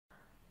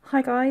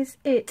Hi guys,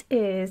 it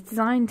is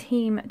Design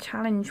Team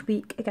Challenge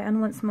Week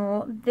again once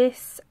more.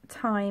 This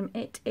time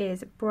it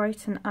is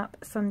Brighten Up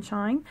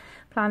Sunshine,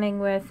 planning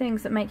with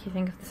things that make you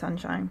think of the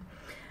sunshine.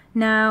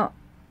 Now,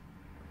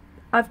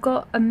 I've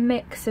got a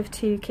mix of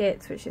two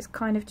kits, which is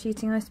kind of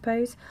cheating I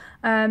suppose.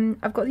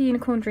 I've got the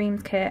Unicorn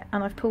Dreams kit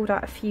and I've pulled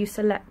out a few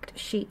select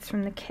sheets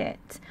from the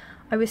kit.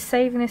 I was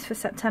saving this for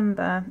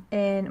September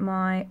in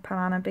my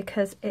planner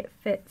because it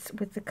fits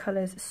with the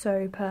colours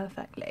so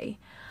perfectly.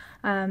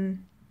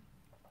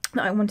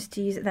 That I wanted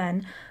to use it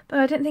then, but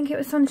I didn't think it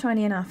was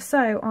sunshiny enough,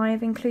 so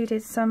I've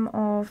included some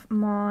of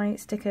my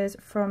stickers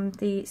from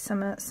the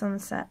Summer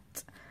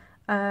Sunset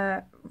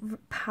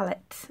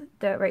palette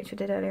that Rachel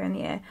did earlier in the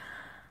year.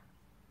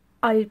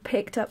 I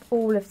picked up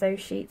all of those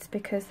sheets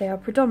because they are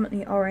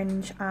predominantly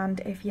orange,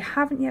 and if you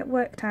haven't yet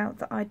worked out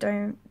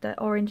that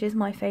orange is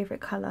my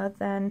favourite colour,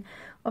 then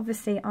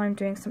obviously I'm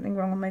doing something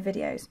wrong on my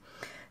videos.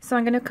 So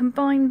I'm going to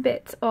combine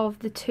bits of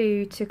the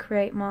two to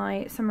create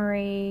my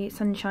summery,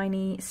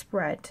 sunshiny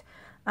spread,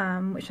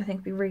 which I think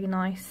would be really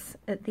nice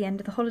at the end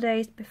of the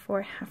holidays before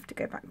I have to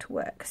go back to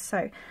work.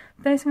 So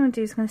first thing I'm going to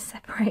do is I'm going to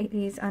separate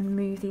these and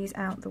move these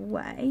out the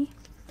way.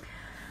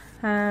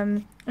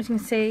 As you can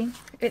see,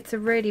 it's a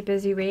really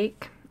busy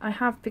week. I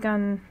have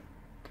begun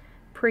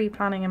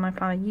pre-planning in my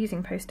planner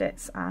using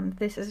post-its, and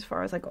this is as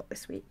far as I got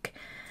this week.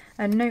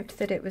 A note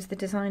that it was the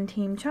Design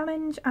Team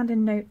Challenge and a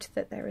note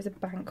that there is a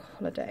bank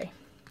holiday.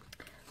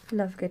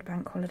 Love a good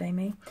bank holiday,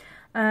 me.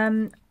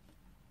 I'm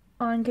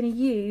going to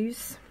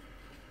use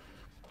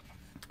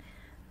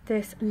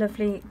this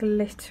lovely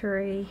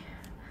glittery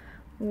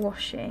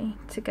washi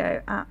to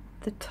go at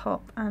the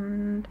top,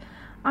 and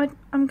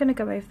I'm going to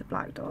go over the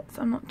black dots.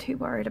 I'm not too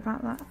worried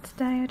about that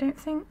today, I don't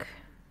think.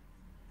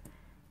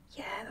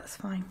 Yeah, that's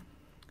fine.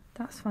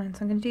 That's fine.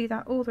 So I'm going to do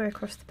that all the way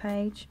across the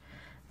page.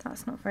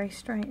 That's not very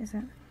straight, is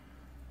it?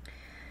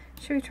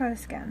 Should we try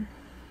this again?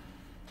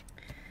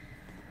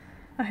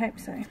 I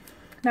hope so.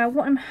 Now,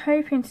 what I'm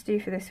hoping to do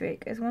for this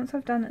week is once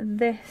I've done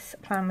this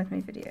plan with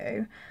me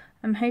video,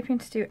 I'm hoping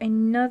to do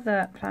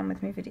another plan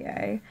with me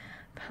video,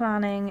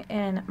 planning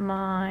in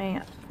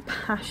my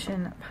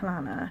passion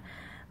planner,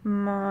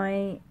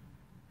 my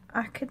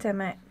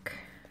academic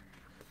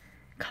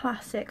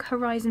classic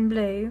Horizon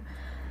Blue.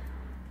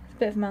 A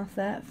bit of mouth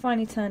there.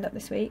 Finally turned up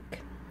this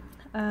week,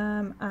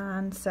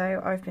 and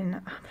so I've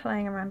been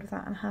playing around with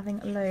that and having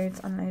loads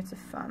and loads of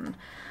fun.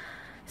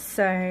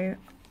 So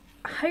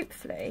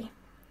hopefully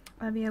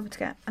I'll be able to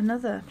get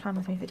another plan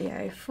with me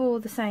video for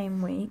the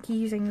same week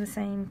using the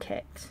same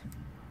kit,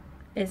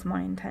 is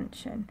my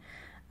intention.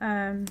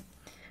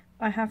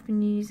 I have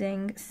been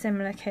using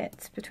similar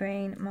kits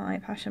between my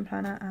passion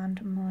planner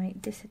and my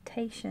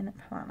dissertation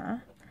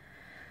planner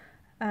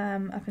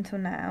up until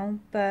now,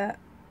 but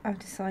I've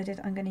decided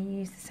I'm going to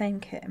use the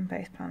same kit in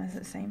both planners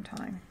at the same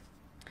time.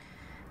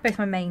 Both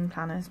my main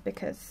planners,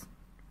 because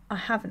I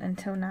haven't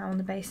until now, on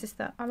the basis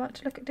that I like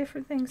to look at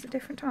different things at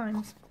different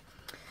times.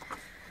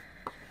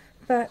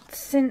 But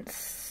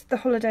since the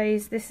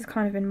holidays, this has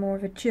kind of been more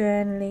of a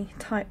journaly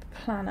type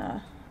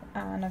planner,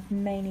 and I've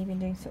mainly been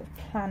doing sort of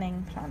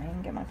planning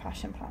in my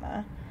passion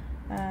planner.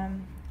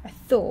 I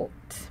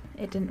thought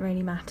it didn't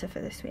really matter for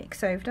this week,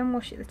 so I've done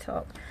washi at the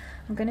top.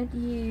 I'm going to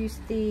use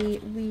the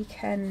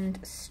weekend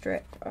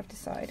strip, I've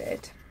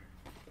decided,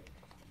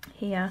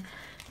 here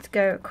to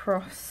go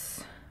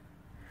across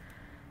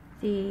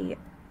the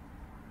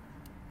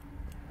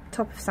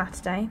top of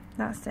Saturday.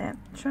 That's it.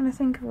 I'm trying to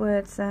think of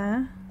words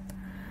there.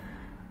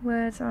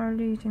 Words are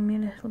eluding me a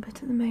little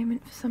bit at the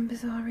moment for some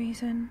bizarre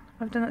reason.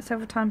 I've done that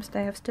several times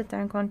today. I've stood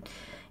there and gone,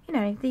 you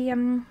know, the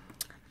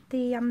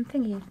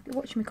thingy,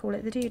 what should we call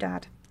it, the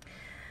doodad.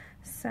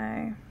 So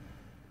we'll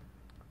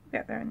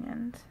get there in the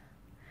end.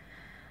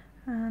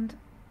 And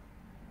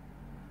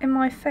in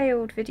my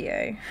failed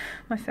video,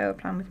 my failed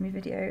plan with me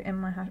video, in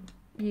my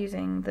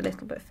using the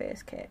Little But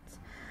Fierce kit,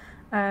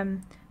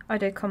 I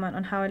did comment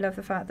on how I love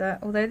the fact that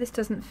although this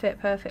doesn't fit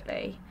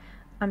perfectly,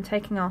 I'm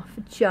taking off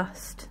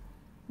just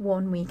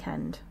one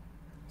weekend.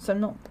 So I'm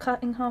not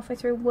cutting halfway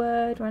through a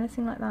word or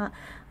anything like that.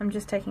 I'm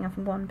just taking off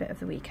one bit of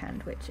the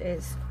weekend, which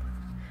is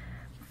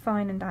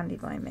fine and dandy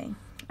by me.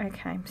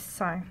 Okay,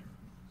 so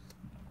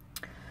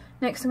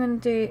next I'm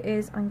going to do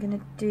is I'm going to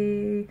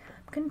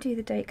do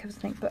the date covers, I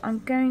think, but I'm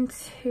going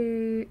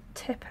to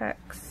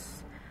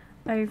Tipp-Ex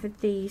over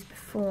these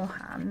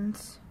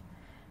beforehand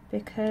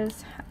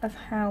because of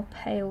how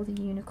pale the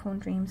Unicorn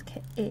Dreams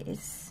kit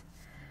is.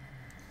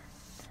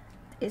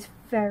 It's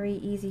very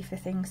easy for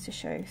things to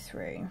show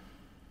through,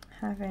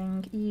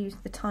 having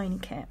used the tiny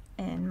kit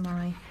in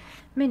my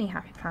mini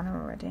happy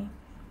planner already.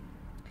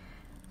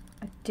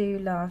 I do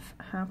love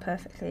how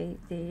perfectly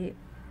the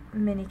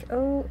mini,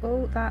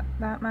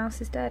 that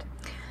mouse is dead.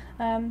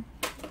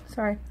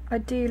 Sorry. I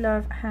do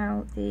love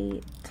how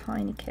the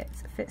tiny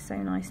kits fit so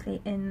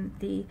nicely in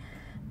the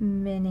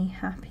mini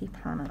happy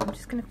planner. I'm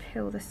just going to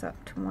peel this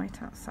up to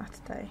white out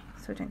Saturday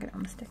so I don't get it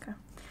on the sticker.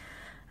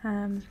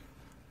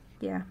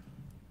 Yeah.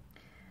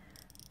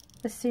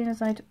 As soon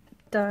as I'd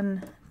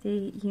done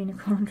the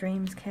Unicorn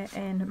Dreams kit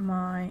in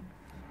my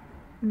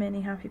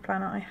mini happy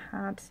planner, I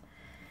had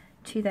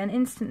to then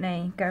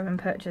instantly go and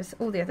purchase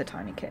all the other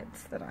tiny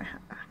kits that I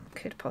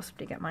could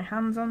possibly get my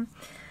hands on,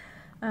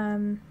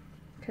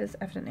 because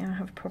evidently I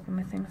have a problem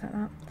with things like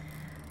that.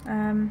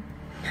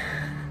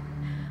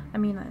 I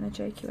mean that in a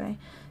jokey way.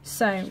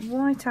 So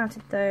white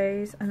outed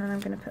those, and then I'm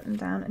going to put them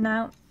down.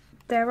 Now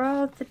there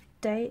are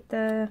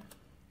the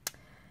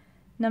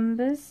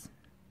numbers,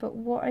 but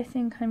what I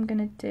think I'm going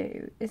to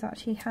do is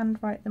actually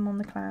handwrite them on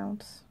the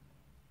clouds.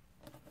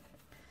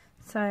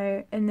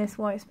 So in this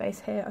white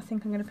space here, I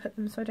think I'm going to put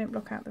them so I don't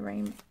block out the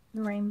rainbow,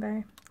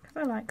 because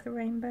I like the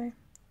rainbow.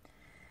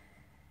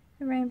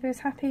 The rainbow is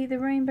happy. The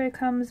rainbow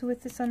comes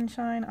with the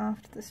sunshine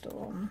after the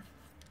storm.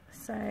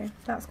 So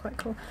that's quite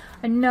cool.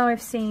 I know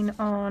I've seen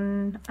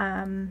on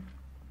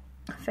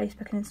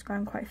Facebook and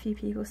Instagram quite a few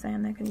people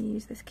saying they're going to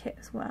use this kit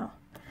as well.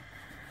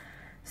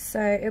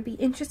 So it'll be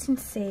interesting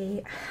to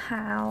see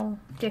how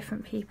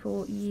different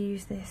people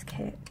use this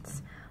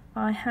kit.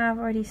 I have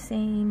already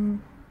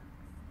seen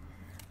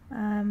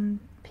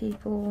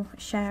people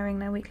sharing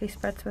their weekly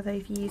spreads where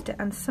they've used it,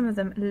 and some of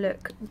them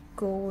look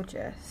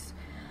gorgeous.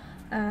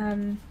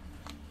 I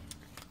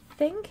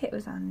think it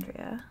was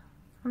Andrea,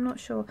 I'm not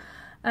sure.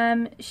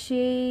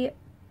 She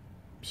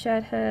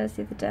shared hers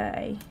the other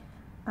day,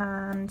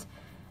 and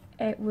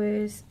it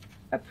was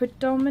a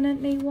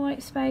predominantly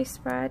white space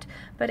spread,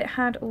 but it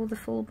had all the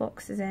full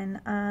boxes in,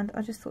 and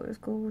I just thought it was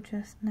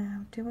gorgeous.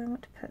 Now, do I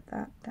want to put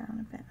that down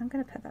a bit? I'm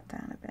going to put that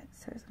down a bit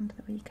so it's under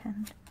the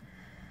weekend.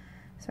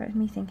 Sorry, it's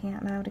me thinking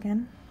out loud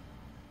again.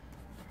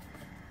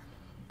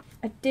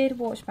 I did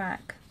watch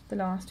back the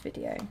last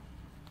video.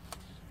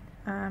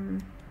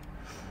 And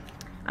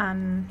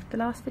the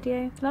last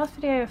video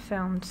I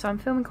filmed, so I'm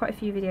filming quite a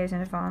few videos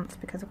in advance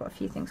because I've got a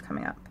few things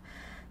coming up.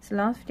 So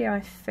the last video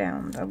I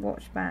filmed, I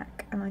watched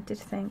back and I did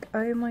think,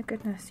 oh my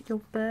goodness,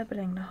 you're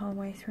burbling the whole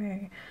way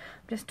through. I'm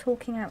just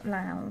talking out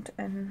loud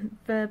and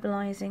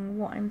verbalising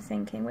what I'm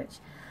thinking, which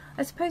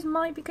I suppose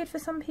might be good for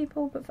some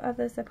people, but for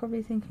others they're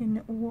probably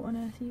thinking, what on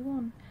earth are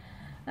you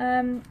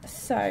on?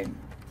 So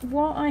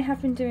what I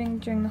have been doing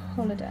during the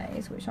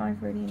holidays, which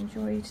I've really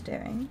enjoyed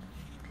doing,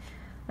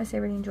 I say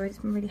really enjoyed, it's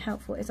been really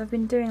helpful, is I've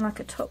been doing like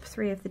a top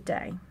 3 of the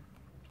day.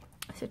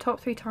 So top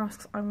 3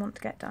 tasks I want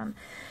to get done.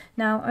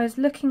 Now I was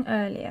looking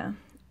earlier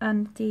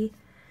and the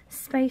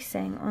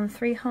spacing on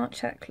 3 heart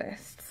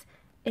checklists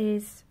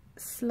is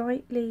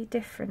slightly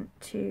different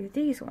to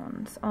these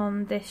ones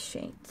on this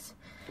sheet.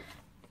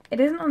 It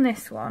isn't on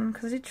this one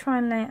because I did try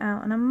and lay it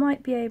out, and I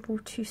might be able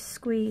to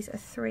squeeze a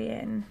 3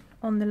 in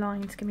on the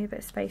line to give me a bit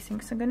of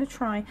spacing. So I'm going to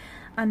try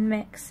and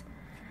mix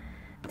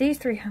these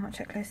 3 heart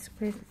checklists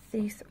with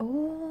these.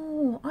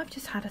 Oh, I've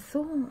just had a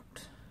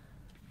thought.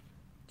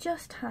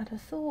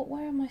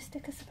 Where are my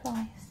sticker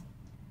supplies?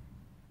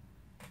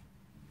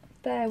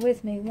 Bear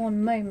with me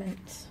one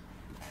moment.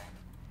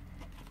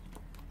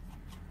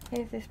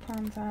 If this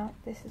plans out,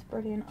 this is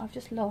brilliant. I've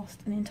just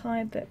lost an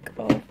entire book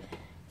of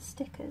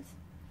stickers.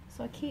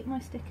 So I keep my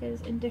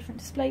stickers in different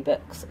display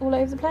books all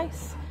over the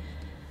place,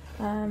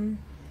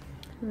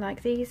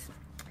 like these.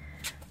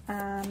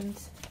 And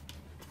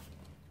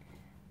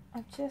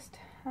I've just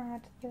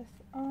had this.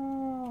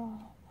 Oh,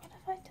 what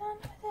have I done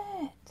with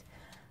it?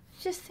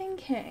 Just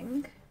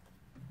thinking,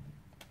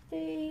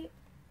 the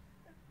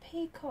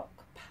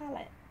Peacock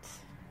palette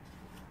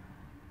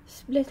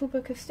little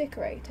book of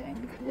sticker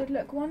rating would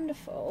look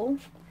wonderful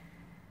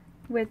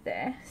with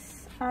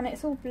this, and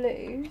it's all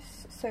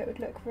blues, so it would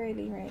look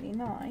really, really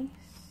nice.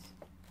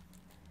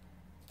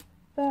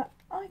 But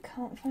I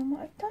can't find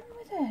what I've done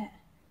with it.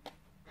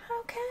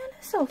 How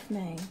careless of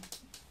me.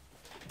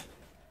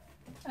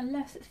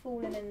 Unless it's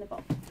fallen in the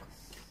box.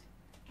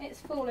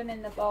 It's fallen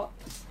in the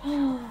box.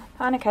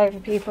 Panic over,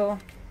 people.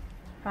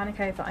 Panic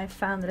over. I've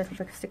found the little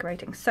book of sticker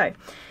rating. So,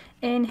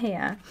 in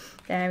here,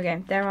 there we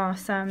go. There are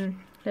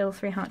some little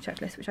 3 heart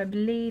checklists, which I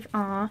believe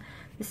are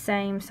the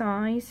same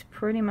size,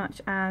 pretty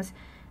much as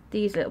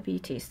these little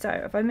beauties. So,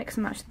 if I mix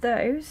and match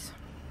those,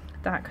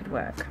 that could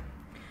work.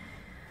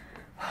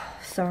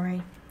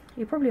 Sorry.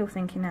 You're probably all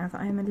thinking now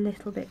that I'm a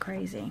little bit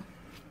crazy.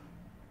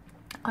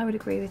 I would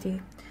agree with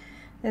you.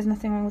 There's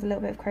nothing wrong with a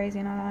little bit of crazy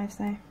in our lives,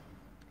 though,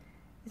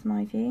 is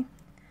my view.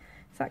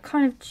 So that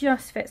kind of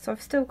just fits. So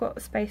I've still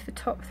got space for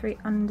top 3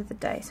 under the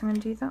day. So I'm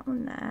going to do that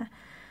one there.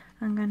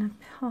 I'm going to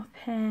pop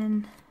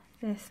in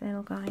this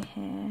little guy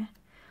here.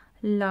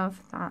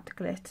 Love that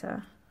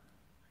glitter.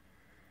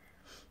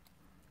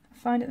 I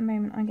find at the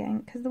moment I'm getting,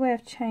 because the way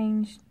I've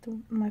changed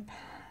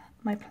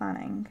my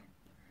planning,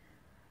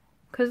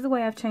 because the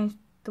way I've changed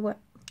the way,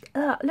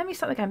 let me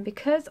start again.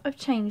 Because I've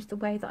changed the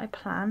way that I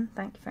plan,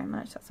 thank you very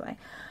much, that's the way,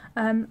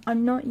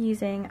 I'm not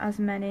using as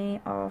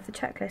many of the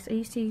checklists. I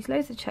used to use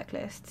loads of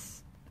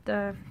checklists,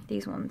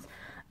 these ones,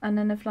 and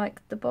then of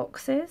like the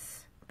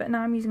boxes, but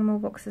now I'm using more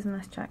boxes and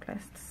less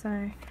checklists,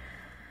 so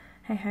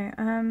hey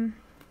ho.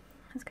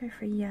 Let's go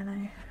for a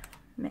yellow,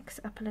 mix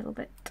it up a little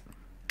bit.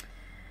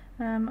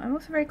 I'm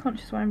also very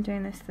conscious while I'm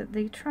doing this that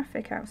the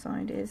traffic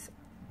outside is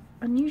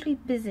unusually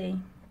busy,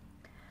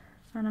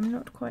 and I'm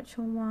not quite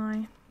sure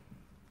why,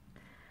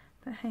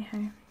 but hey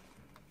ho.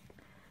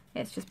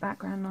 It's just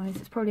background noise.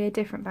 It's probably a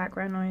different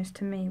background noise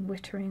to me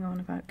whittering on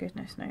about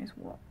goodness knows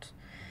what.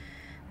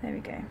 There we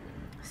go.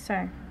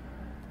 So,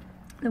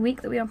 the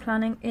week that we are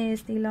planning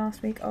is the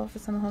last week of the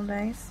summer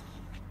holidays.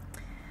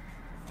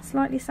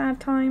 Slightly sad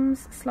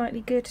times,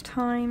 slightly good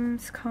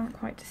times, can't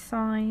quite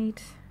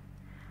decide.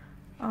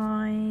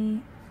 I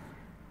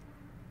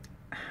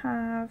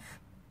have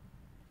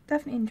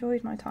definitely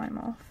enjoyed my time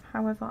off.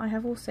 However, I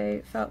have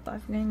also felt that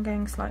I've been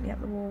going slightly up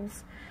the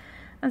walls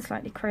and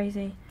slightly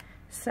crazy.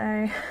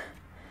 So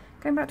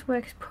going back to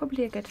work is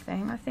probably a good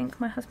thing. I think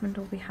my husband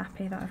will be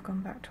happy that I've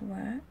gone back to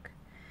work.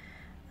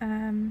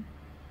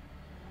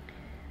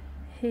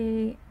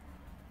 He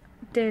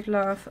did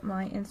laugh at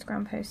my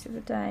Instagram post the other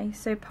day.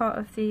 So part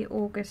of the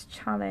August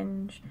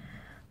challenge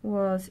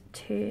was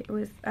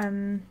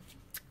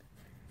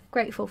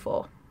grateful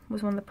for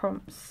was one of the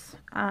prompts,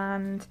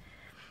 and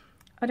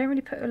I don't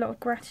really put a lot of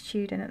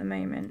gratitude in at the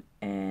moment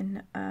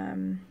in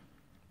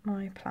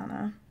my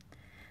planner,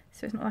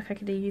 so it's not like I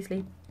could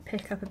easily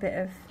pick up a bit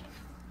of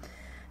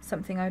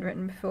something I'd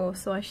written before.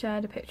 So I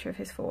shared a picture of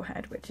his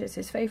forehead, which is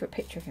his favourite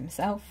picture of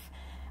himself,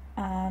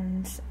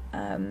 and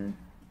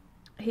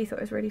he thought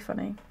it was really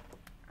funny,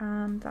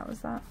 and that was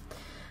that.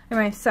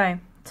 Anyway, so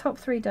top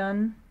 3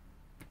 done,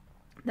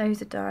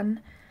 those are done.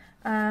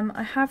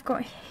 I have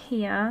got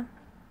here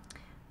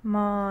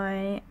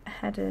my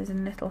headers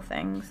and little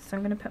things, so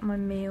I'm going to put my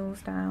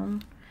meals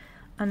down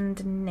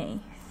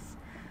underneath.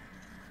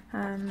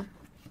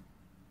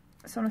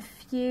 So on a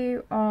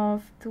few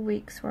of the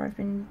weeks where I've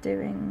been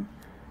doing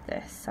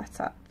this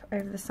setup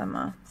over the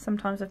summer,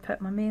 sometimes I've put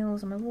my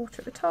meals and my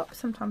water at the top,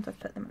 sometimes I've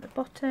put them at the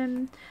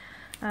bottom.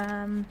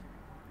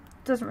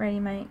 Doesn't really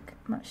make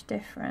much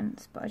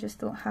difference, but I just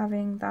thought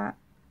having that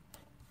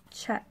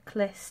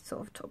checklist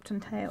sort of topped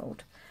and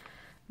tailed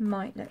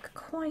might look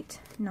quite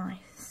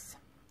nice.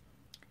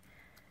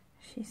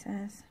 She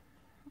says,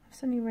 I've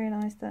suddenly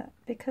realised that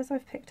because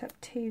I've picked up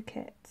 2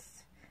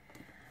 kits,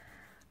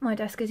 my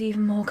desk is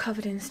even more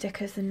covered in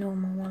stickers than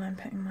normal while I'm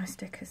putting my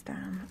stickers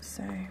down.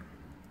 So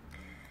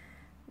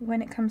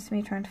when it comes to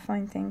me trying to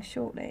find things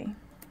shortly,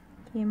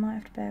 you might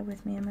have to bear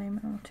with me a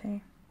moment or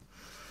two.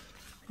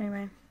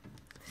 Anyway,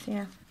 so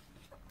yeah,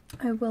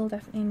 I will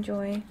definitely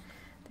enjoy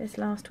this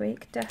last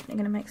week. Definitely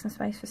going to make some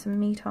space for some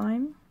me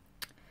time.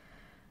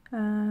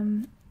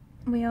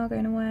 We are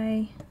going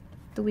away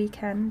the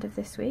weekend of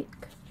this week,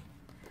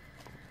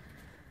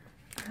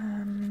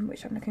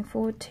 which I'm looking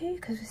forward to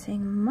because we're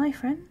seeing my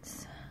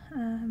friends.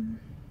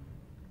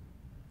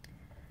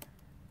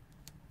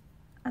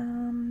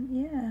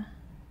 Yeah,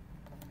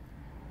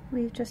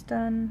 we've just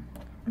done,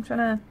 as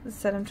I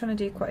said, I'm trying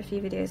to do quite a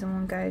few videos in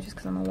one go just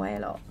because I'm away a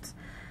lot,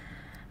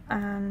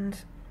 and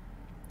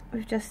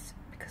we've just,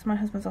 because my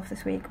husband's off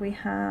this week, we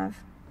have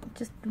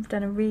just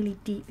done a really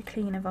deep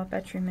clean of our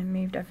bedroom and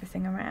moved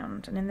everything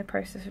around, and in the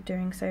process of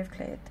doing so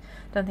have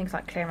done things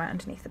like clear out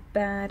underneath the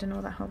bed and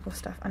all that horrible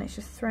stuff, and it's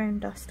just thrown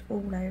dust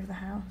all over the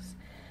house,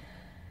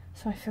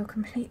 so I feel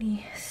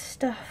completely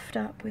stuffed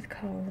up with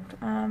cold.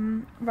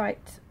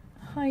 Right,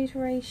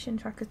 hydration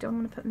trackers, do I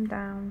want to put them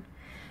down?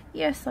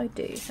 Yes I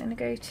do. So I'm going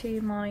to go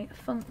to my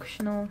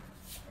functional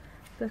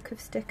book of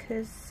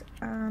stickers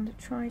and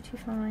try to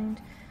find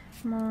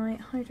my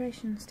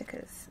hydration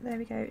stickers. There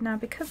we go. Now,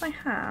 because I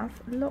have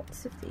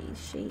lots of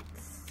these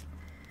sheets,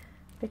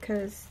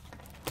 because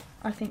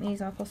I think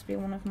these are possibly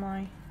one of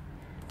my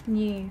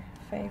new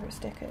favourite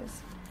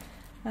stickers,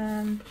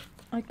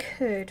 I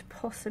could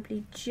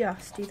possibly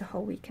just do the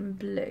whole week in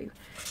blue,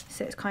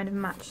 so it's kind of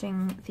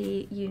matching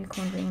the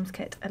Unicorn Dreams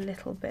kit a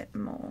little bit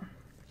more,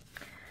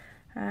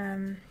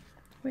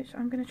 which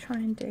I'm going to try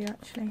and do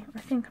actually. I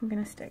think I'm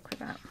going to stick with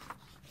that.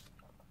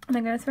 And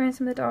I'm going to throw in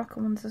some of the darker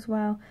ones as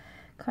well,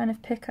 kind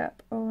of pick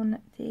up on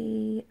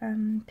the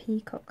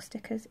peacock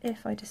stickers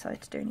if I decide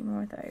to do any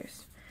more of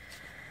those.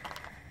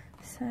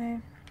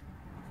 So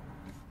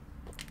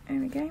there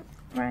we go.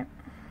 Right,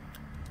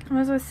 and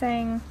as I was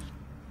saying,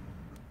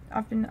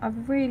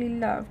 I've really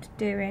loved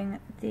doing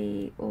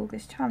the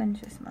August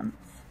challenge this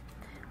month.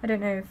 I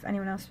don't know if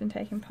anyone else has been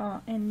taking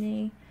part in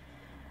the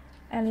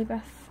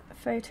EllieBeth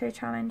photo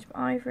challenge, but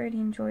I've really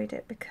enjoyed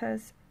it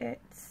because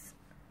it's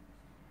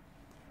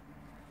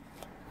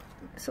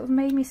sort of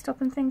made me stop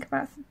and think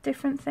about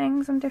different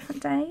things on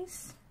different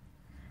days.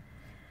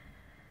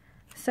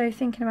 So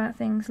thinking about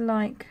things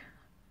like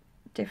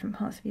different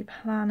parts of your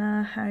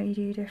planner, how you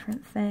do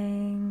different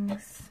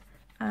things,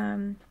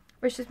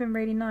 which has been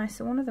really nice.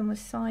 So one of them was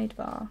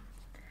sidebar,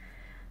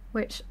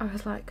 which I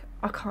was like,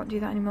 I can't do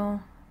that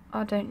anymore.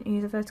 I don't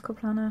use a vertical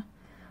planner.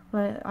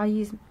 Well, I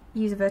use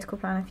a vertical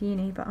planner for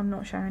uni, but I'm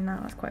not sharing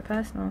that. That's quite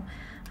personal.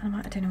 And I'm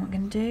like, I don't know what I'm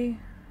going to do.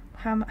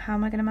 How am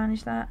I going to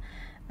manage that?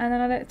 And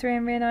then I looked through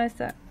and realised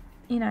that,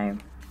 you know,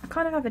 I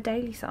kind of have a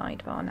daily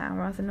sidebar now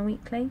rather than a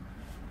weekly.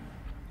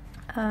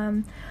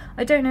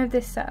 I don't know if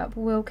this setup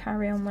will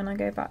carry on when I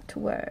go back to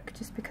work,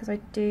 just because I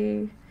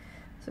do,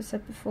 as I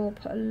said before,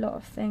 put a lot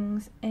of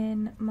things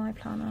in my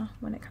planner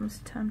when it comes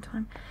to term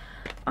time.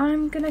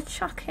 I'm going to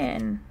chuck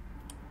in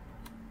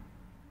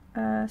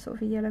sort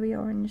of a yellowy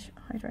orange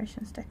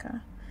hydration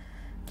sticker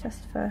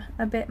just for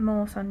a bit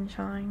more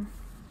sunshine.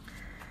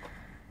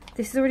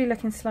 This is already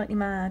looking slightly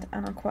mad,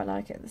 and I quite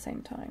like it at the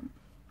same time.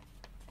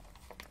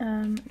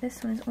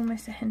 This one is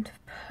almost a hint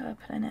of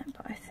purple in it,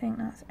 but I think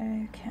that's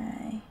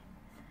okay,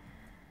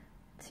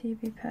 to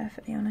be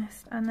perfectly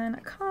honest. And then I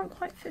can't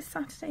quite fit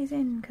Saturdays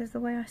in because the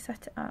way I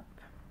set it up.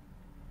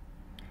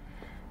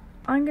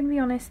 I'm going to be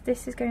honest,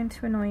 this is going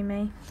to annoy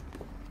me.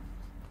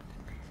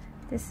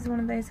 This is one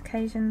of those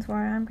occasions where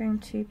I am going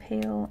to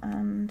peel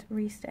and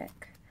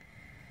restick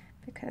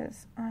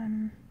because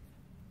I'm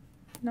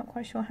not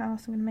quite sure how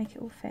else I'm going to make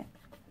it all fit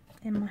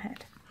in my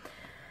head.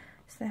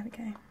 So there we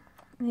go.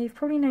 And you've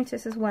probably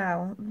noticed as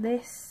well,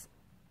 this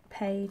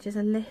page is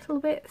a little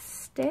bit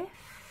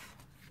stiff.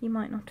 You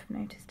might not have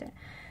noticed it.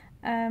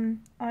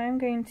 I am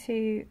going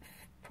to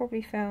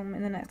probably film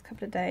in the next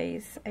couple of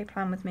days a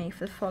plan with me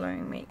for the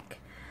following week.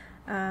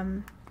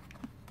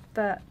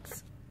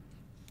 But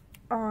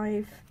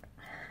I've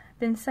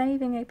been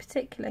saving a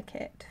particular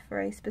kit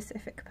for a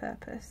specific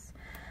purpose,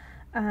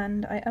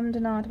 and I ummed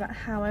and ahed about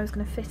how I was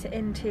going to fit it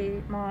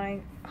into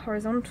my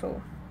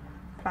horizontal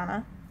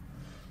planner,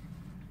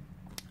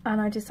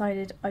 and I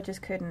decided I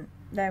just couldn't.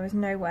 There was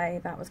no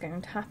way that was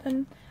going to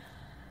happen.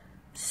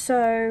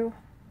 So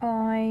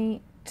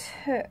I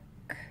took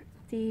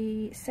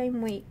the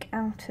same week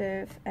out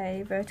of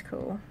a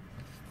vertical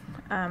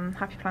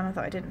happy planner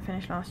that I didn't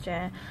finish last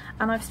year,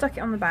 and I've stuck it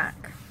on the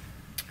back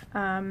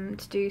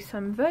to do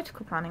some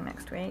vertical planning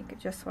next week,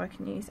 just so I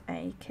can use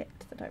a kit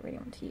that I really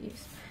want to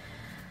use.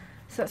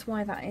 So that's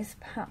why that is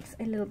perhaps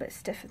a little bit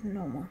stiffer than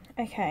normal.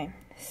 Okay,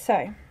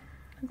 so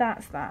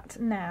that's that.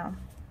 Now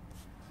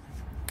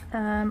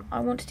I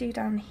want to do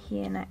down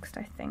here next,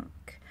 I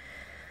think.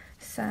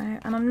 So,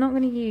 and I'm not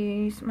going to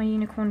use my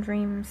Unicorn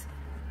Dreams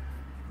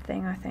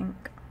thing, I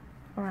think,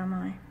 or am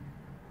I?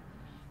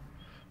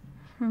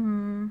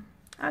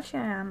 Actually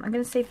I am. I'm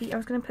going to save the, I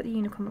was going to put the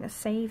unicorn, I'm going to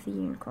save the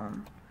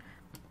unicorn.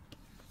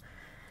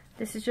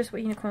 This is just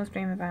what unicorns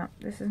dream about.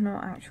 This is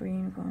not actual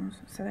unicorns.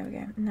 So there we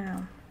go.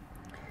 Now,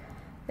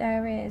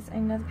 there is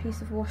another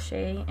piece of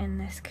washi in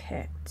this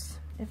kit.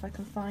 If I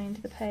can find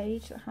the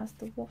page that has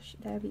the washi.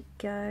 There we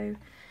go.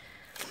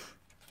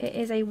 It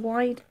is a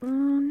wide, oh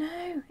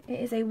no, it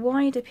is a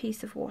wider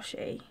piece of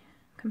washi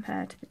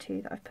compared to the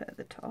two that I've put at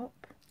the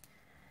top.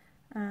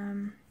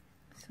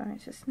 So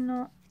it's just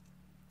not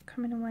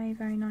coming away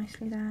very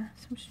nicely there.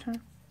 So I'm just trying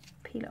to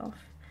peel it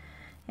off.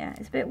 Yeah,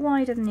 it's a bit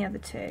wider than the other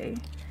two.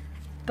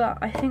 But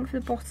I think for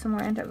the bottom,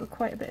 where I end up with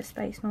quite a bit of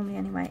space normally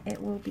anyway,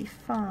 it will be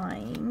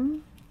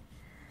fine.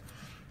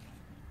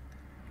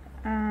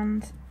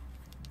 And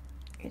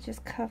it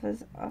just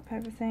covers up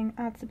everything,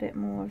 adds a bit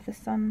more of the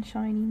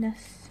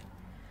sunshininess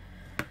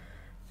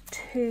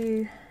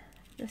to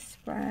the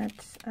spread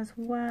as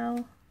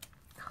well.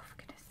 Oh, for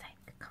goodness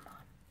sake, come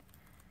on.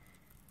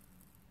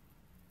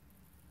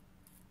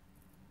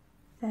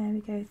 There we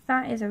go.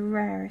 That is a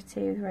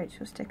rarity with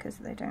Rachel stickers,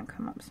 that they don't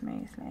come up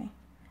smoothly.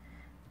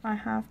 I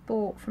have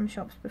bought from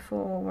shops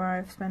before where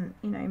I've spent,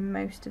 you know,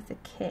 most of the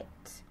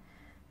kit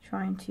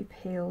trying to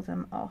peel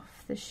them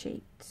off the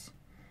sheet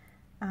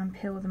and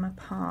peel them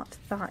apart.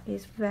 That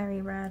is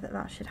very rare that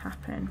that should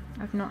happen.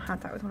 I've not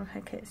had that with one of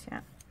her kits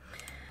yet.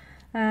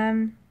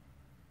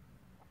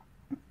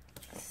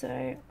 So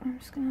I'm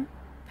just going to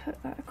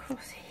put that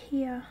across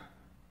here.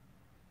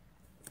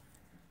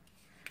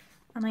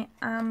 And I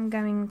am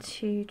going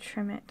to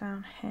trim it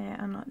down here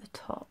and at the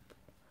top.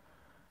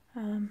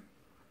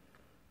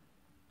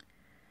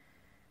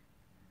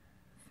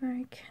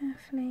 Very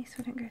carefully so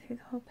I don't go through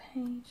the whole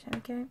page. There we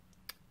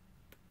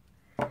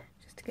go.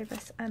 Just to give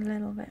us a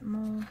little bit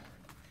more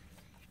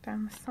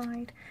down the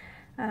side.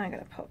 And I'm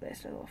going to pop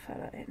this little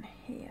fella in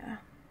here.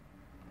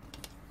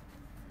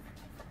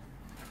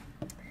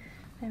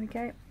 There we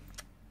go.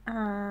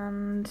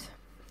 And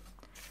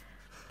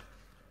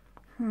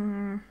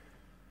am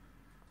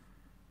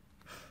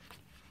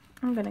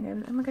I going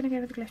to go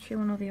with the glittery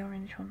one or the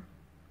orange one?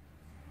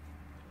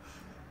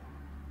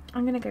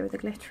 I'm going to go with the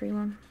glittery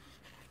one.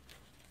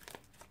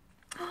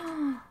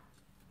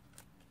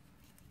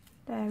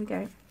 There we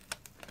go.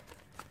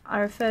 I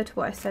refer to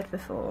what I said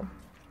before.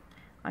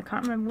 I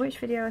can't remember which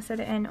video I said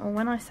it in or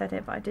when I said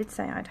it, but I did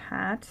say I'd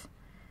had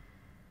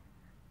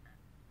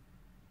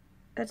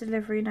a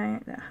delivery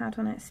note that had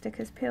on it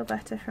stickers peel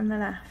better from the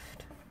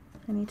left.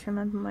 I need to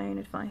remember my own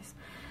advice.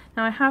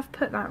 Now I have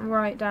put that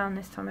right down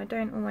this time. I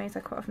don't always, I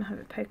quite often have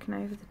it poking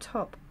over the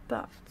top,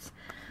 but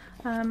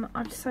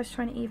I've decided to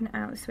try and even it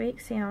out this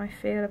week, see how I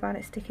feel about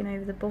it sticking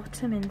over the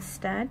bottom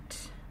instead.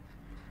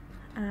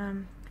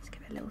 Let's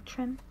give it a little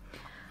trim.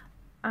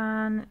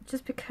 And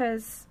just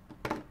because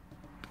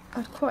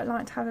I'd quite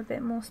like to have a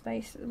bit more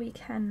space at the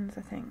weekends,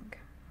 I think.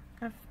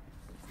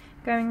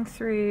 Going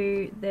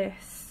through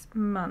this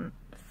month,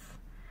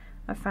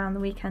 I found the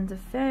weekends are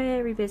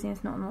very busy and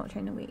it's not a lot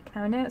during the week.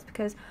 Now I know it's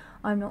because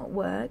I'm not at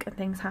work and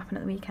things happen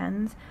at the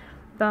weekends,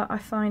 but I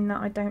find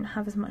that I don't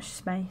have as much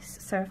space.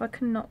 So if I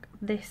can knock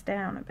this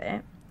down a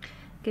bit, it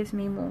gives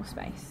me more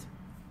space.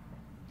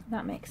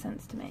 That makes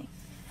sense to me.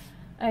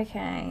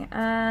 Okay,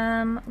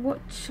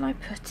 what shall I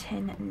put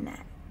in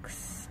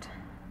next?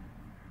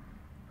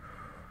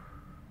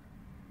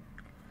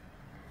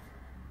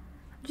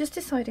 just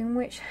deciding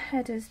which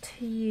headers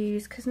to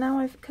use, because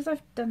now because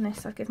I've done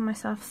this, I've given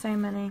myself so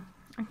many.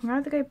 I can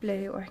either go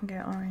blue or I can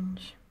go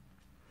orange.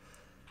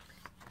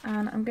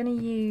 And I'm going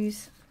to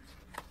use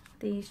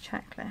these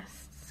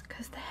checklists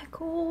because they're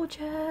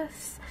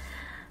gorgeous.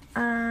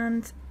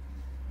 And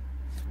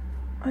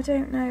I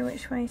don't know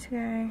which way to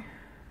go.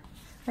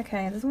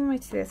 Okay, there's one way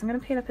to do this. I'm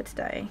going to peel up a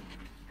today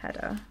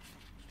header.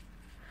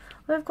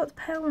 Oh, I've got the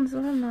pale ones as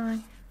well, haven't I?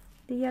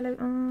 The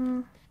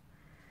yellow.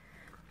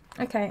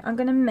 Okay, I'm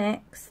going to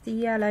mix the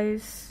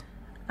yellows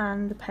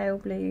and the pale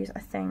blues, I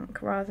think,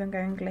 rather than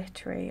going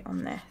glittery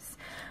on this.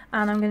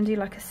 And I'm going to do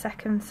like a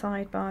second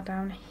sidebar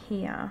down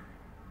here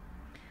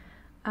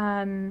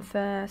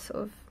for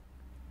sort of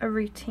a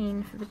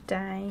routine for the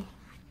day,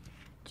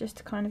 just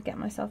to kind of get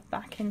myself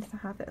back into the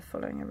habit of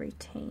following a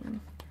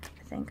routine,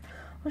 I think.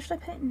 Or should I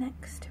put it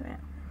next to it?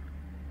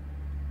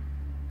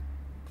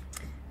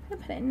 I'm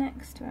going to put it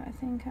next to it, I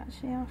think,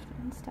 actually, after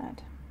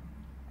instead.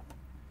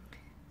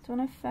 So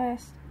when I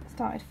first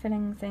started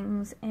filling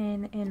things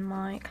in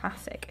my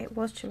classic, it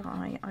was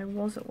July, I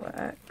was at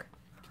work,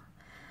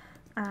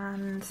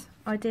 and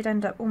I did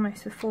end up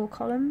almost with 4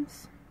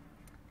 columns,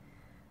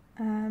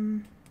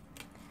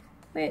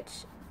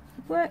 which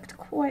worked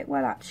quite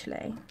well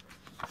actually.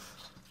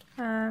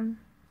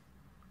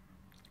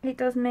 It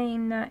does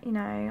mean that, you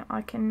know,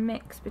 I can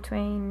mix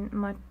between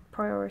my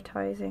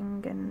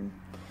prioritising, and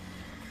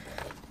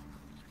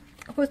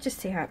we'll just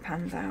see how it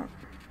pans out.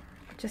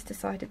 I've just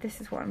decided this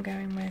is what I'm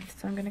going with,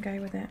 so I'm going to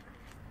go with it.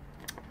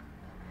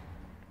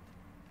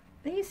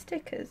 These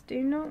stickers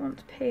do not want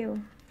to peel.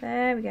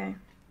 There we go.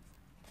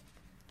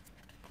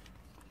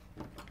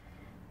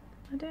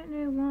 I don't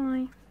know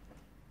why.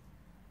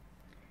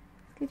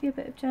 Let's give you a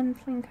bit of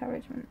gentle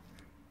encouragement,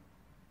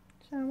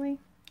 shall we?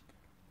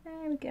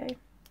 There we go.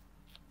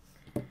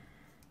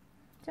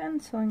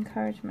 Gentle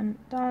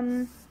encouragement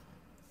done.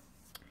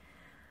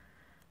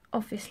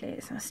 Obviously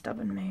it's in a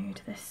stubborn mood,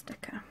 this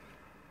sticker.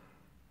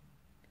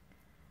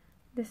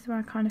 This is where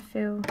I kind of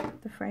feel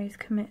the phrase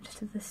commit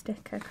to the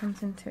sticker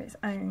comes into its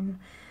own,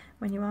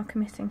 when you are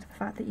committing to the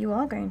fact that you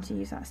are going to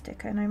use that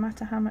sticker, no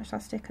matter how much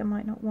that sticker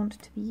might not want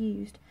to be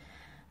used.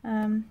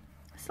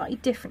 Slightly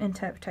different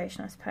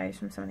interpretation, I suppose,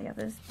 from some of the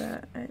others,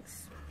 but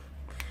it's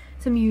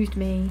amused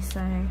me,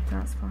 so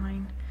that's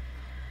fine.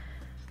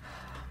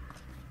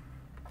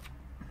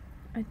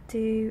 I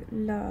do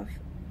love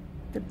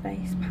the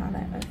base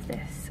palette of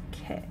this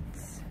kit.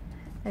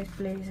 Those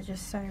blues are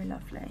just so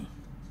lovely.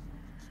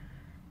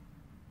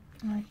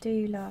 And I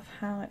do love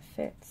how it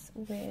fits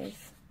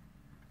with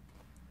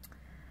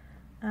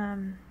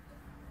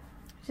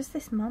just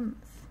this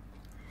month.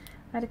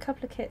 I had a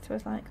couple of kits where I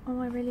was like,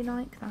 oh, I really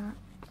like that.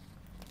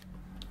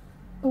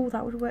 Oh,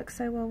 that would work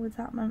so well with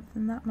that month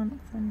and that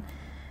month. And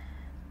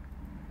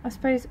I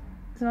suppose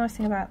the nice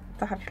thing about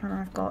the Happy Planner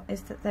I've got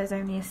is that there's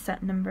only a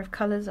set number of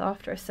colours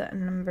after a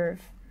certain number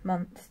of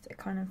months. It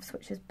kind of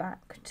switches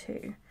back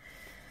to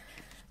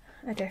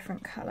a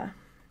different colour.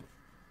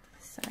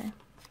 So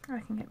I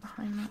can get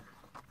behind that.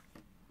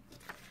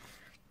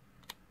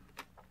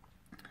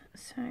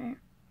 So there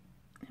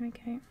we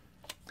go.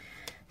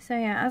 So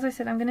yeah, as I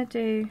said, I'm going to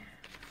do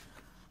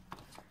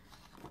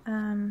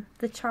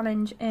the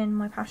challenge in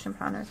my Passion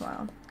Planner as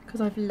well,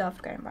 because I've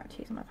loved going back to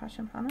using my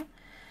Passion Planner.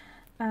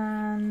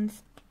 And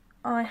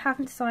I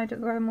haven't decided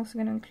whether I'm also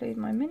going to include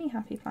my mini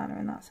Happy Planner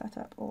in that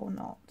setup or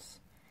not.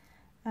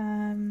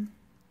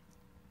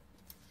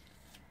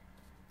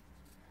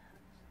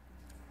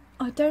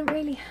 I don't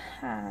really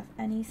have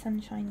any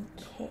sunshine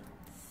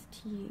kits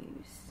to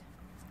use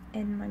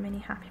in my mini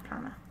Happy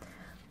Planner,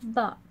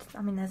 but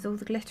I mean there's all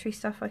the glittery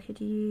stuff I could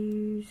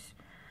use,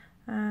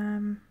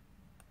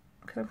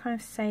 because I'm kind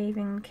of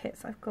saving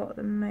kits I've got at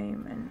the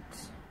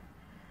moment.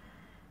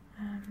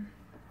 I'm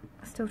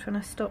still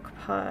trying to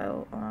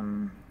stockpile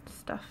on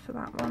stuff for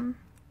that one,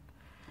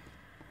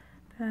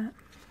 but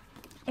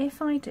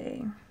if I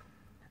do,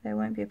 there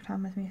won't be a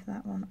plan with me for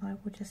that one. I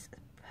will just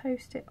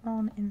post it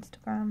on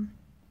Instagram.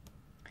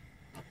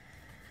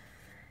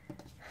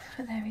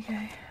 But there we go.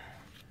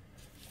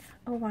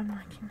 Oh, I'm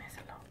liking this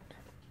a lot.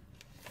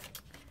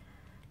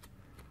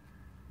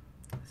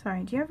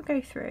 Sorry, do you ever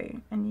go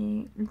through and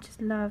you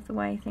just love the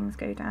way things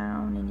go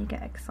down and you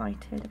get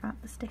excited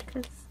about the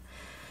stickers?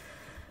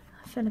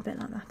 I feel a bit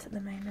like that at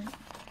the moment,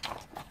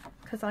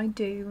 because I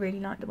do really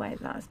like the way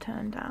that has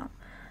turned out.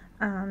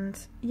 And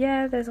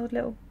yeah, there's odd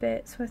little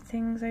bits where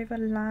things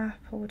overlap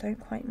or don't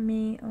quite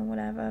meet or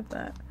whatever,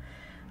 but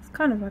it's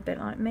kind of a bit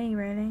like me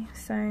really.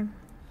 So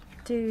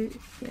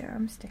yeah,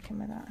 I'm sticking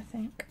with that, I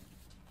think.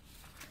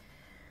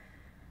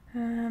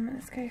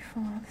 Let's go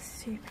for the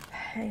super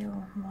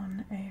pale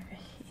one over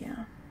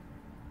here.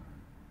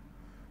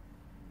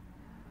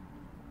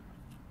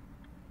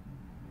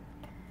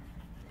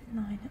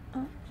 Line it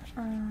up,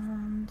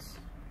 and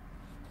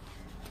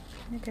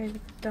I'm going to go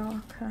with the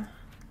darker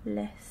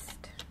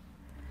list.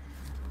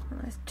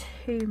 Well, there's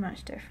too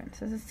much difference.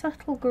 There's a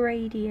subtle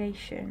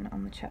gradation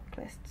on the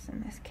checklists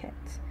in this kit,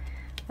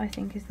 I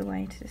think is the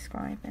way to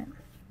describe it.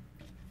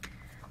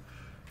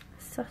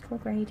 Subtle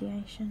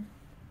gradation.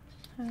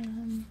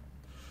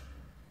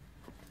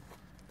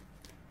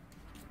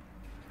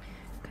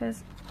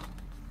 because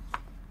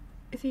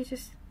if you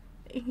just,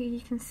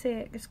 you can see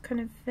it just kind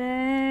of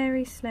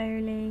very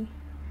slowly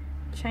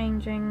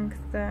changing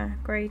the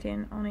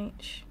gradient on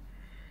each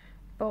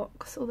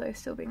box, although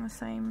still being the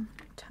same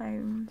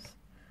tones.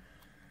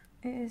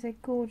 It is a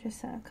gorgeous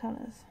set of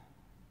colours.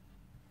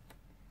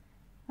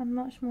 I'm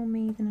much more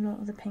me than a lot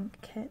of the pink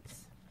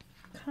kits.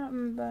 Can't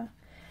remember.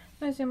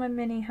 When I was doing my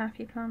mini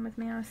happy plan with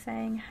me, I was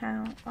saying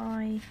how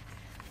I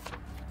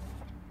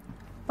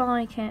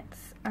buy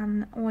kits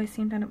and always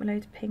seem to end up with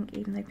loads of pink,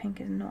 even though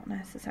pink is not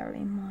necessarily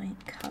my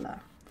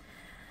colour.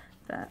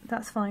 But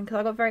that's fine, because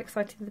I got very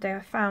excited the day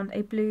I found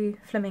a blue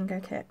flamingo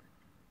kit.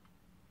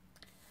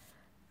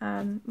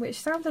 Which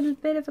sounds a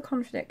bit of a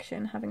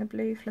contradiction, having a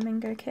blue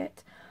flamingo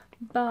kit,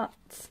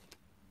 but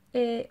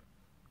it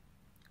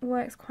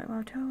works quite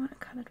well. Do I want a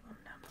coloured one?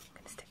 No, I'm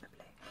going to stick with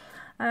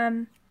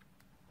blue.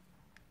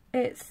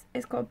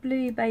 It's got a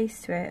blue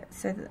base to it,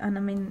 so that, and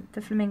I mean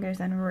the flamingos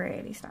then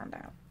really stand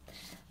out.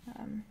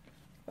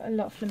 But a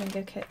lot of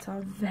flamingo kits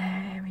are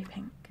very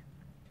pink.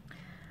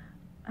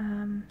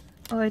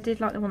 Although I did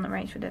like the one that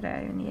Rachel did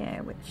earlier in the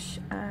year, which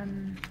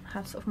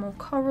had sort of more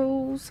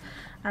corals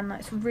and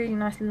like some really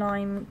nice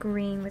lime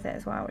green with it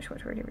as well, which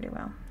worked really, really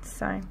well.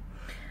 So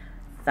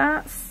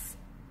that's,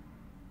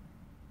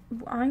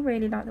 I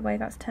really like the way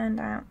that's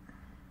turned out.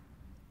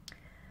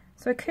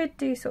 So I could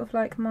do sort of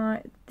like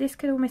this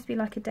could almost be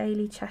like a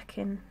daily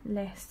check-in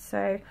list.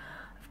 So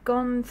I've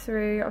gone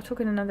through, I'll talk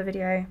in another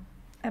video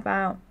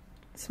about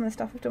some of the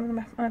stuff I've done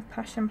with my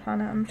passion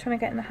planner. I'm trying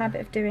to get in the habit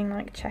of doing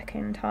like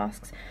check-in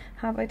tasks.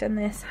 Have I done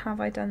this?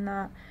 Have I done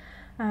that?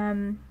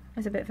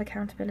 As a bit of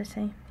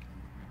accountability.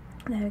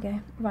 There we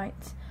go.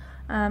 Right.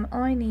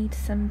 I need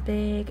some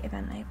big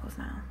event labels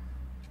now.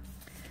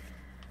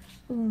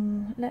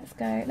 Ooh, let's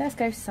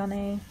go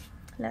sunny.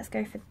 Let's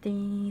go for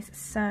these.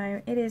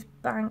 So it is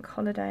bank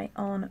holiday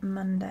on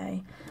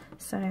Monday,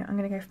 so I'm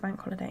going to go for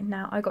bank holiday.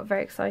 Now I got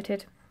very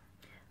excited.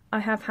 I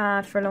have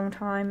had for a long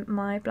time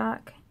my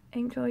black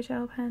Inkjoy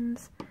gel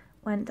pens.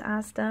 Went to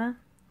Asda,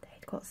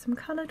 they'd got some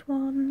coloured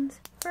ones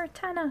for a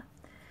tenner.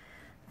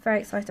 Very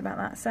excited about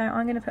that. So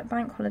I'm going to put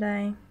bank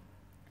holiday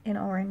in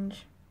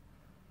orange,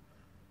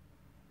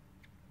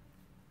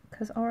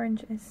 because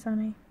orange is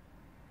sunny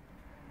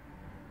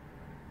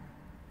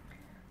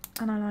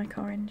and I like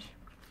orange.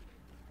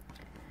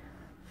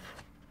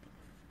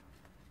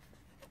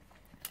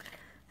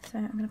 So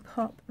I'm going to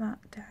pop that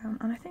down,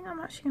 and I think I'm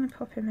actually going to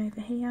pop him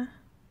over here,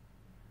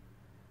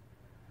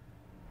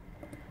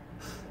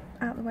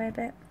 out the way a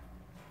bit.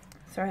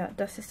 Sorry, that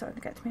dust is starting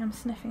to get to me. I'm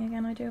sniffing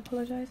again, I do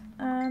apologise.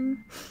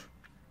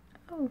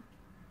 Oh,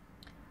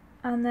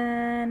 and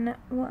then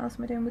what else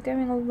am I doing? We're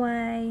going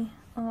away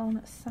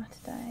on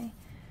Saturday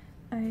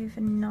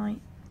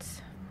overnight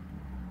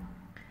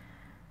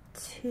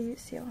to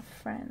see our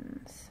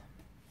friends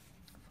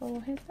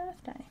for his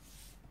birthday.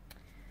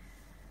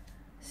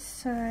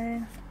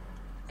 So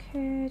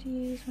could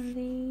use one of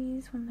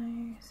these, one of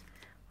those,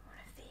 one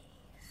of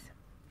these.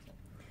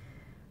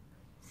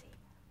 See,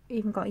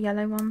 even got a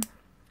yellow one.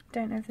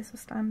 Don't know if this will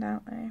stand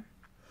out though.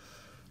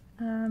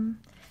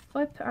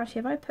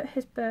 If I put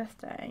his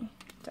birthday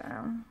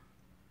down,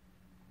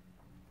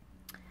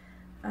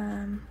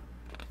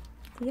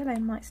 the yellow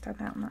might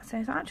stand out on that. So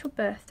his actual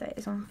birthday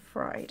is on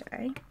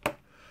Friday.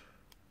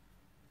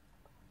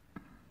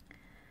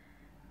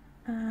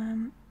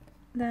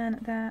 Then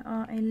there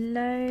are a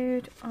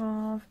load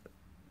of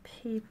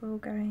people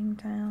going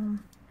down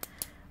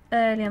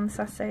early on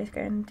Saturday to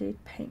go and do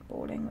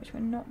paintballing, which we're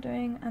not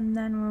doing, and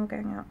then we're all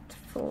going out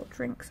for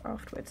drinks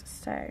afterwards.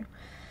 So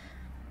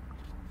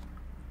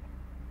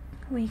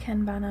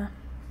weekend banner.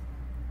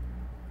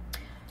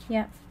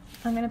 Yeah,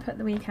 I'm going to put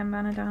the weekend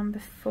banner down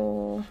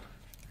before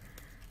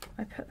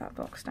I put that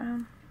box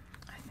down,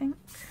 I think.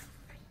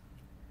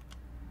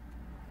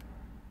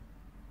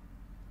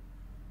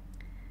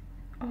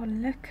 Oh,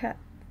 look at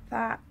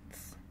that.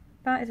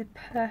 That is a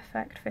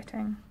perfect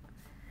fitting.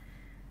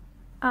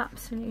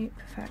 Absolute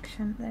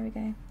perfection. There we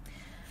go.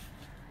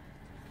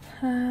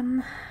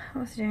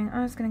 What was I doing?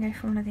 I was going to go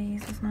for one of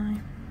these, wasn't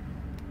I?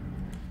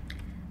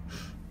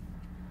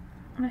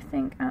 And I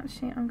think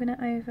actually I'm going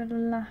to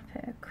overlap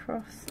it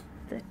across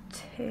the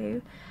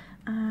two.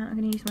 I'm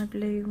going to use my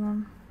blue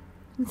one.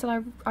 And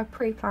so I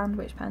pre-planned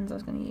which pens I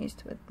was going to use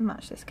to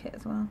match this kit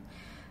as well.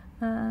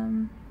 So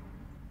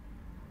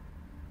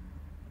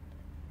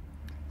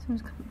I'm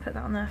just going to put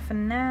that on there for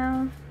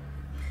now.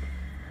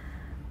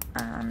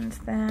 And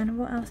then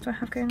what else do I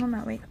have going on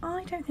that week?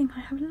 I don't think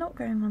I have a lot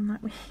going on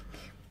that week.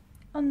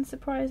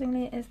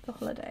 Unsurprisingly, it is the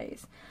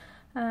holidays.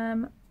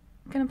 I'm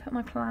going to put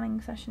my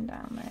planning session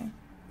down though.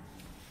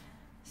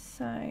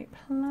 So,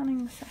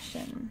 planning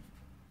session.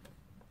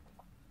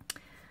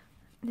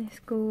 This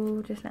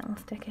gorgeous little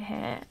sticker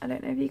here. I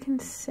don't know if you can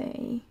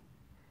see.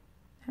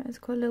 It's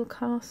got a little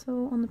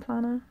castle on the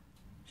planner,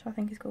 which I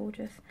think is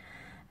gorgeous.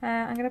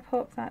 I'm going to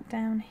pop that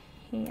down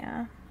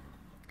here.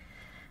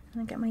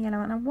 And get my yellow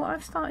one. And what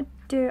I've started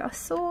to do, I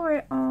saw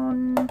it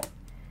on,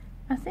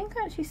 I think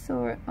I actually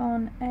saw it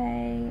on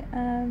a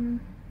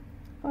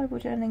Bible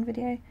journaling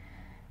video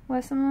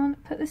where someone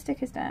put the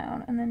stickers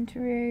down and then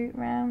drew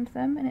around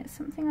them, and it's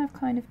something I've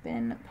kind of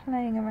been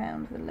playing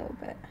around with a little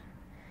bit.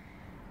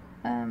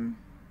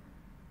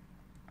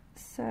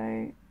 So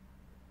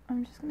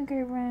I'm just going to go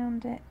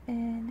around it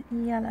in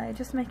yellow,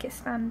 just make it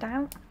stand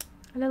out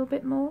a little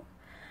bit more.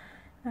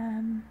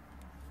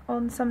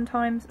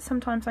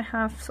 Sometimes I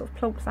have sort of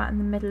plopped that in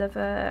the middle of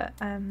a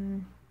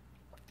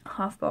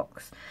half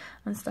box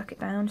and stuck it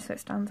down so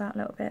it stands out a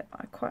little bit,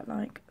 but I quite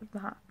like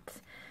that.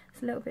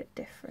 It's a little bit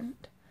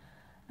different.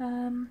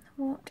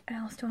 What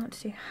else do I want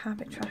to do?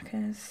 Habit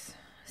trackers.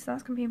 So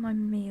that's going to be my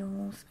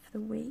meals for the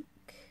week.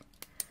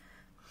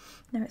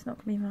 No, it's not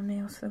going to be my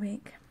meals for the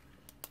week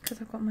because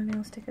I've got my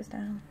meal stickers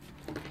down.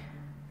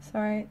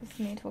 Sorry, this is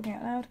me talking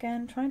out loud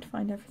again, trying to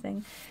find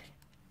everything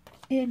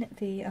in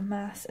the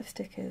mass of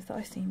stickers that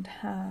I seem to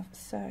have.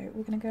 So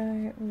we're going to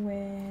go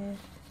with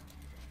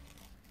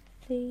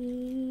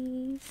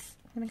these.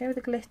 I'm going to go with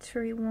the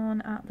glittery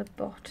one at the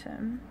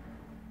bottom.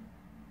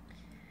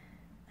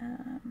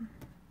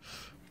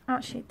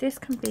 Actually, this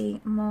can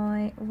be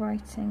my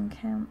writing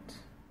count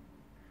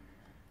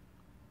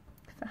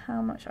for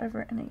how much I've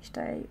written each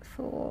day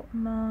for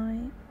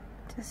my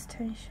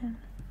dissertation.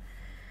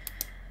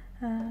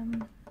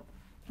 I'm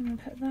going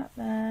to put that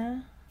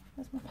there.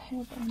 There's my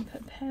pale blue. I'm going to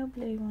put the pale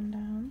blue one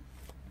down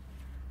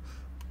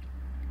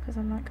because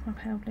I like my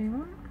pale blue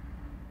one.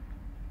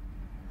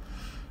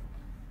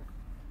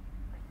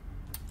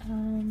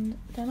 And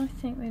then I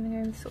think we're going to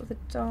go with sort of the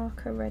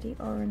darker reddy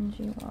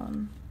orangey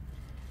one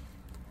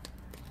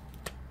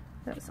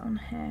that's on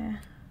here,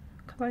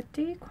 because I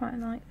do quite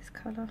like this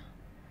colour.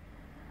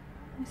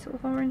 It's sort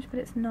of orange, but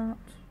it's not.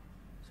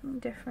 Something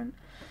different.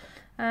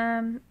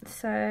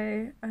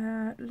 So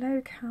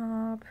low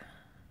carb,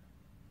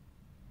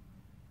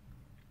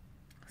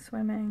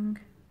 swimming,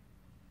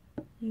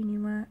 uni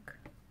work,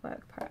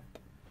 work prep,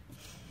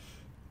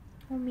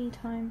 or me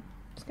time.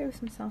 Let's go with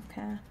some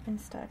self-care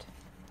instead.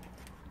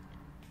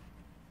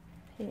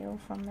 Peel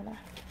from the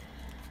left.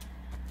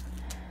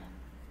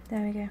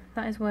 There we go,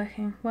 that is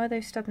working. Where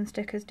those stubborn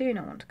stickers do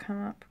not want to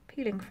come up,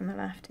 peeling from the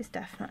left is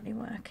definitely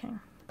working.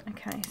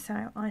 Okay,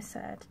 so I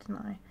said, didn't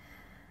I?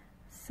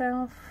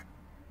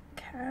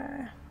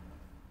 Self-care,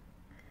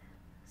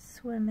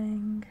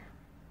 swimming,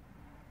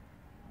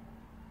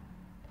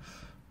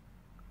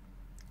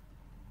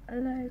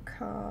 low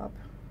carb,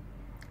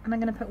 and I'm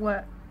going to put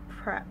work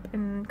prep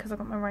in because I've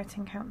got my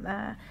writing count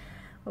there.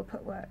 We'll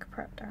put work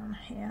prep down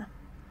here.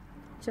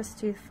 Just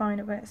do the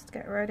final bits to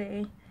get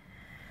ready.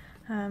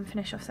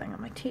 Finish off setting up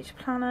my teacher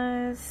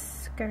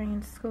planners, going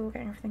into school,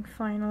 getting everything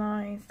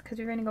finalised, because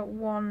we've only got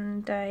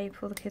one day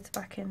before the kids are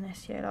back in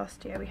this year.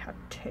 Last year we had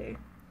 2.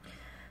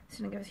 It's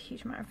going to give us a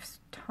huge amount of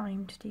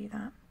time to do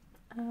that.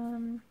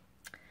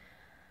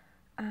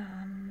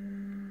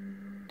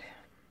 And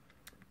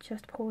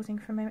just pausing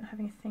for a moment,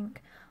 having a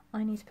think.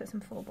 I need to put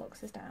some 4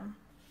 boxes down,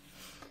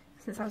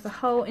 since that was the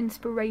whole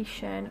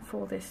inspiration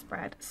for this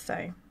spread.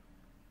 So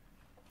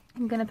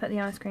I'm going to put the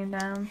ice cream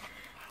down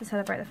to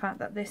celebrate the fact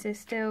that this is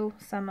still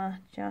summer,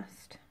 and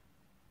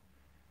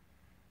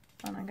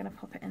I'm going to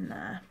pop it in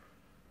there.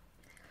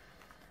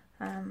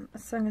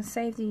 So I'm going to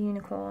save the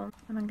unicorn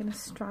and I'm going to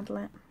straddle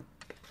it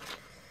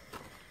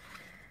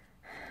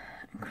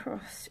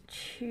across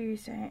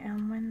Tuesday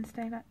and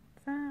Wednesday like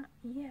that.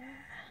 Yeah,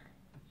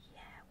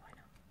 why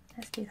not?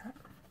 Let's do that.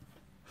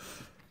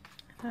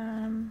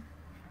 And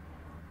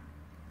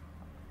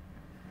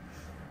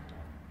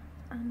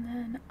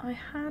then I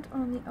had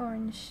on the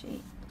orange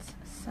sheet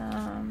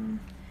some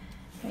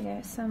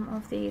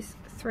of these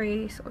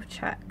 3 sort of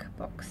check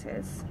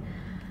boxes.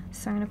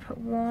 So I'm going to put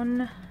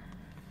one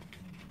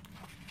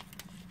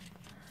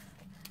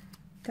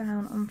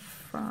down on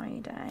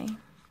Friday,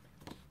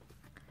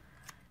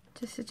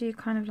 just to do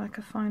kind of like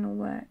a final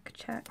work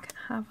check.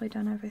 Have I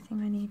done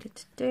everything I needed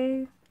to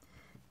do?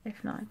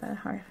 If not, I'd better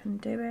hurry up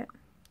and do it.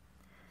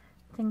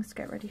 Things to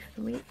get ready for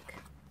the week.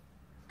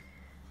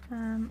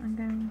 I'm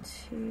going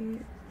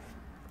to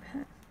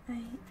put a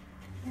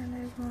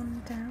yellow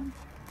one down.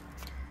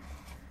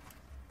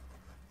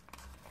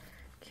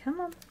 Come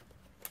on.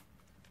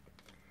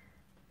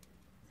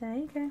 There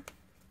you go.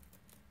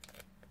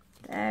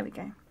 There we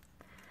go.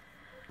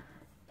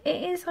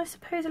 It is, I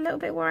suppose, a little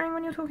bit worrying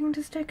when you're talking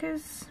to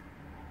stickers.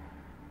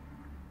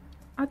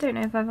 I don't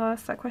know if I've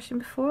asked that question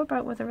before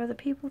about whether other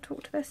people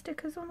talk to their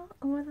stickers or not,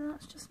 or whether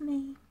that's just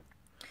me.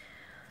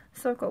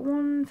 So I've got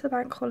one for the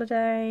bank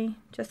holiday,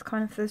 just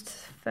kind of for the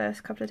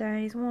first couple of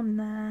days, one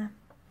there.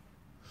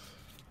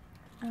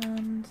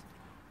 And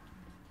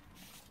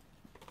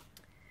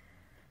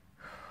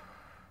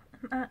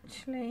I'm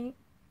actually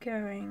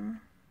going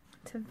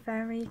to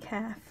very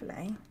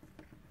carefully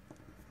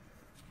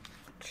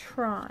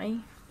try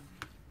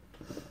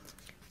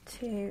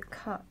to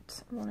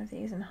cut one of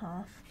these in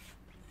half.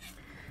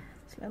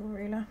 It's a little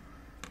ruler.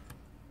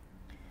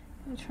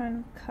 I'm going to try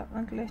and cut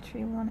my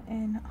glittery one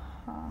in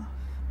half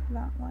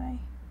that way.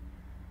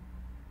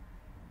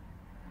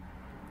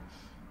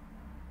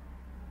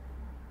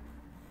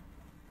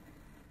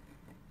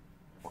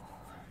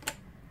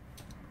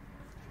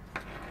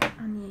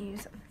 And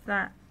use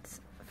that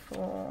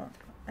for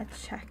a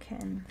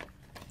check-in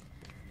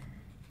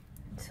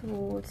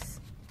towards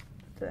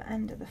the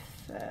end of the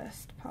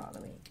first part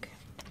of the week.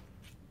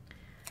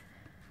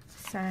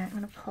 So I'm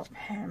going to pop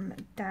him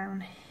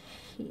down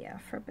here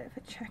for a bit of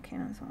a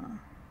check-in as well.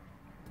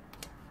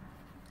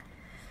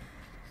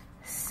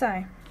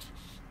 So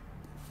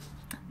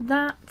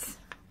that,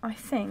 I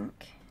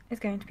think, is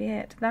going to be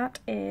it. That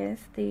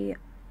is the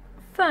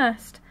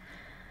first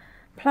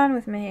plan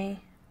with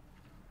me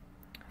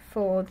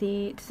for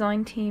the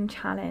design team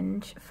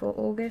challenge for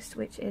August,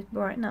 which is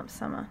Brighten Up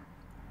Summer.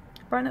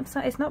 Brighten Up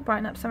Summer, it's not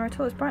Brighten Up Summer at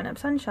all, it's Brighten Up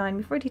Sunshine.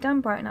 We've already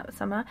done Brighten Up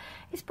Summer,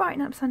 it's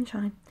Brighten Up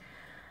Sunshine.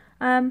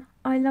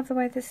 I love the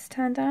way this has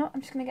turned out.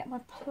 I'm just going to get my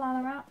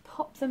planner out,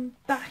 pop them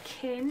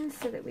back in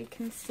so that we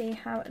can see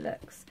how it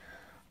looks.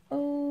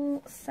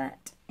 All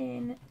set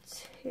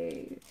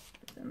into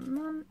the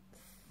month.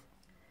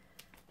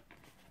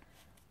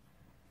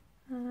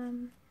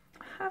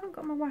 I haven't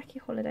got my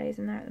wacky holidays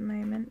in there at the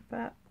moment,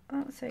 but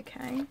that's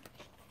okay.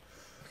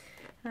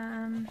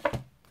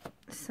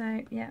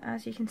 So yeah,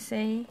 as you can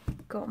see,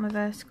 got my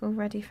vertical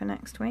ready for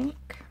next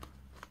week.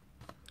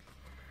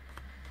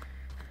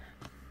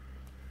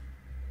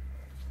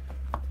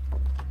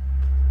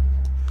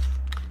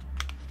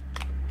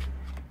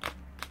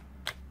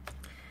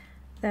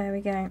 There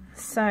we go.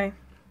 So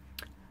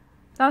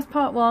that's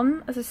part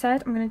one. As I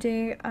said, I'm going to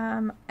do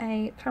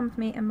a plan with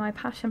me and my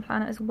passion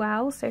planner as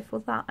well. So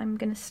for that, I'm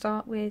going to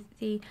start with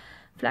the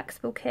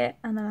flexible kit,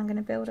 and then I'm going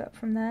to build up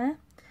from there.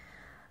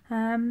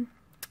 And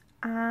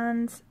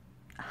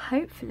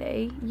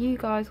hopefully you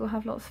guys will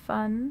have lots of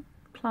fun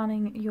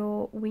planning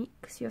your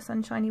weeks, your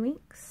sunshiny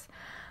weeks.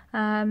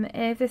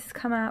 If this has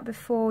come out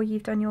before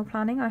you've done your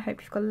planning, I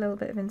hope you've got a little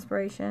bit of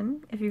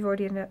inspiration. If you've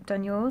already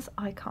done yours,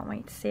 I can't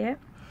wait to see it.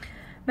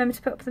 Remember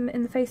to put them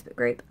in the Facebook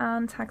group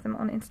and tag them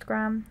on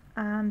Instagram,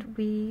 and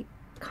we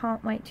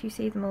can't wait to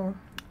see them all.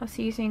 I'll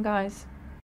see you soon, guys.